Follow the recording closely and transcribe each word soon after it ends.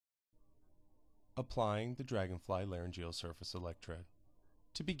Applying the Dragonfly Laryngeal Surface Electrode.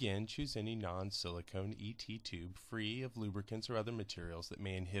 To begin, choose any non-silicone ET tube free of lubricants or other materials that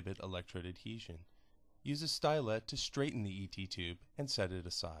may inhibit electrode adhesion. Use a stylet to straighten the ET tube and set it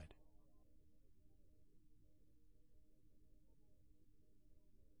aside.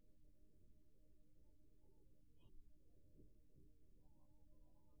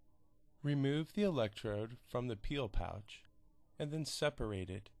 Remove the electrode from the peel pouch and then separate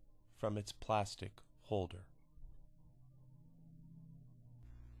it from its plastic holder.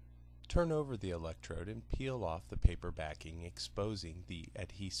 Turn over the electrode and peel off the paper backing, exposing the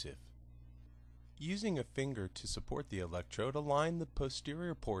adhesive. Using a finger to support the electrode, align the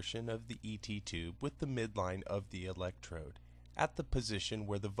posterior portion of the ET tube with the midline of the electrode at the position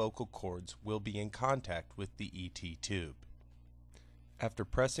where the vocal cords will be in contact with the ET tube. After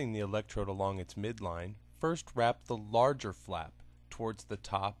pressing the electrode along its midline, first wrap the larger flap towards the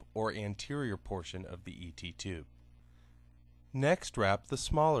top or anterior portion of the ET tube. Next, wrap the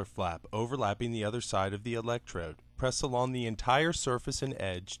smaller flap overlapping the other side of the electrode. Press along the entire surface and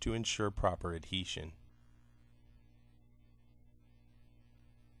edge to ensure proper adhesion.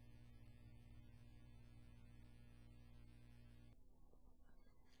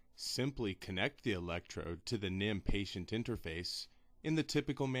 Simply connect the electrode to the NIM Patient Interface in the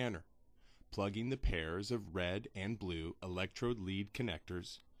typical manner, plugging the pairs of red and blue electrode lead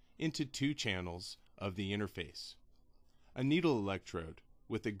connectors into two channels of the interface. A needle electrode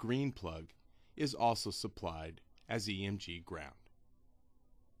with a green plug is also supplied as EMG ground.